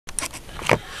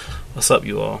What's up,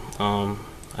 you all?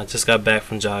 I just got back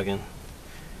from jogging,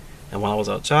 and while I was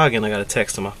out jogging, I got a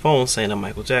text on my phone saying that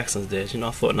Michael Jackson's dead.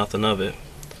 I thought nothing of it,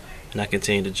 and I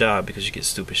continued to jog because you get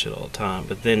stupid shit all the time.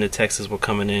 But then the texts were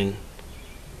coming in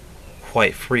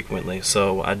quite frequently,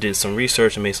 so I did some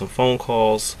research and made some phone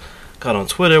calls, got on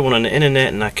Twitter, went on the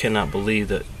internet, and I cannot believe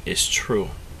that it's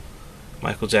true.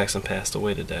 Michael Jackson passed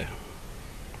away today.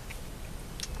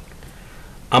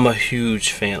 I'm a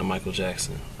huge fan of Michael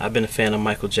Jackson. I've been a fan of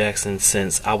Michael Jackson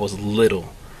since I was little.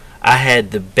 I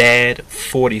had the bad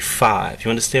 45.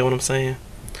 You understand what I'm saying?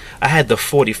 I had the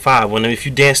 45. When if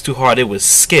you danced too hard, it would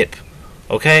skip.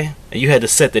 Okay? And you had to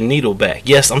set the needle back.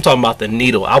 Yes, I'm talking about the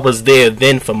needle. I was there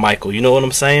then for Michael. You know what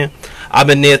I'm saying? I've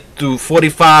been there through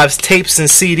 45s, tapes, and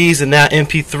CDs, and now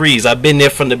MP3s. I've been there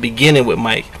from the beginning with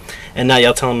Mike. And now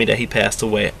y'all telling me that he passed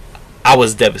away. I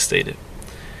was devastated.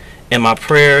 And my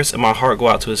prayers and my heart go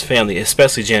out to his family,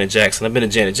 especially Janet Jackson. I've been a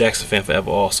Janet Jackson fan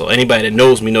forever also. Anybody that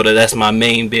knows me know that that's my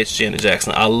main bitch, Janet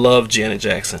Jackson. I love Janet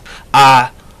Jackson.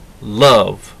 I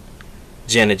love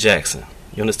Janet Jackson.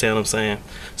 You understand what I'm saying?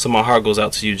 So my heart goes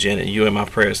out to you, Janet. You in my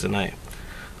prayers tonight.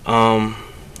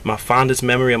 My fondest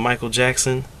memory of Michael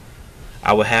Jackson,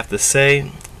 I would have to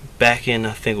say, back in,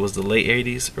 I think it was the late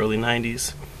 80s, early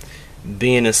 90s,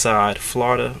 being inside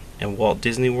Florida and Walt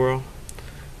Disney World,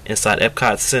 inside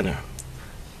Epcot Center.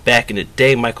 Back in the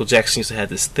day, Michael Jackson used to have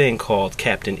this thing called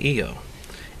Captain EO,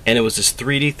 and it was this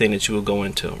 3D thing that you would go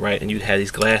into, right? And you'd have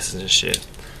these glasses and shit.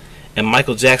 And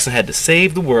Michael Jackson had to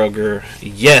save the world, girl.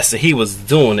 Yes, and he was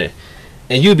doing it.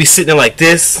 And you'd be sitting there like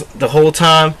this the whole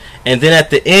time. And then at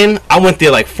the end, I went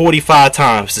there like 45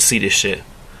 times to see this shit.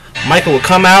 Michael would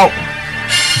come out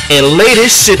and lay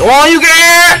this shit on you,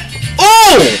 girl.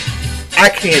 Oh, I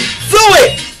can't do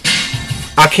it.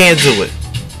 I can't do it.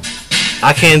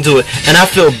 I can't do it. And I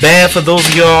feel bad for those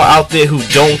of y'all out there who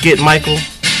don't get Michael.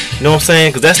 You know what I'm saying?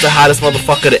 Because that's the hottest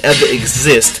motherfucker to ever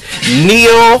exist.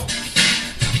 Neo,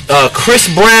 Chris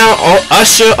Brown,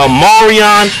 Usher,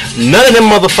 Omarion, none of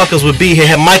them motherfuckers would be here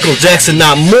had Michael Jackson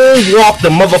not moonwalked the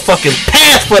motherfucking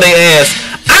path for their ass.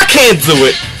 I can't do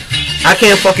it. I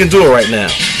can't fucking do it right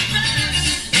now.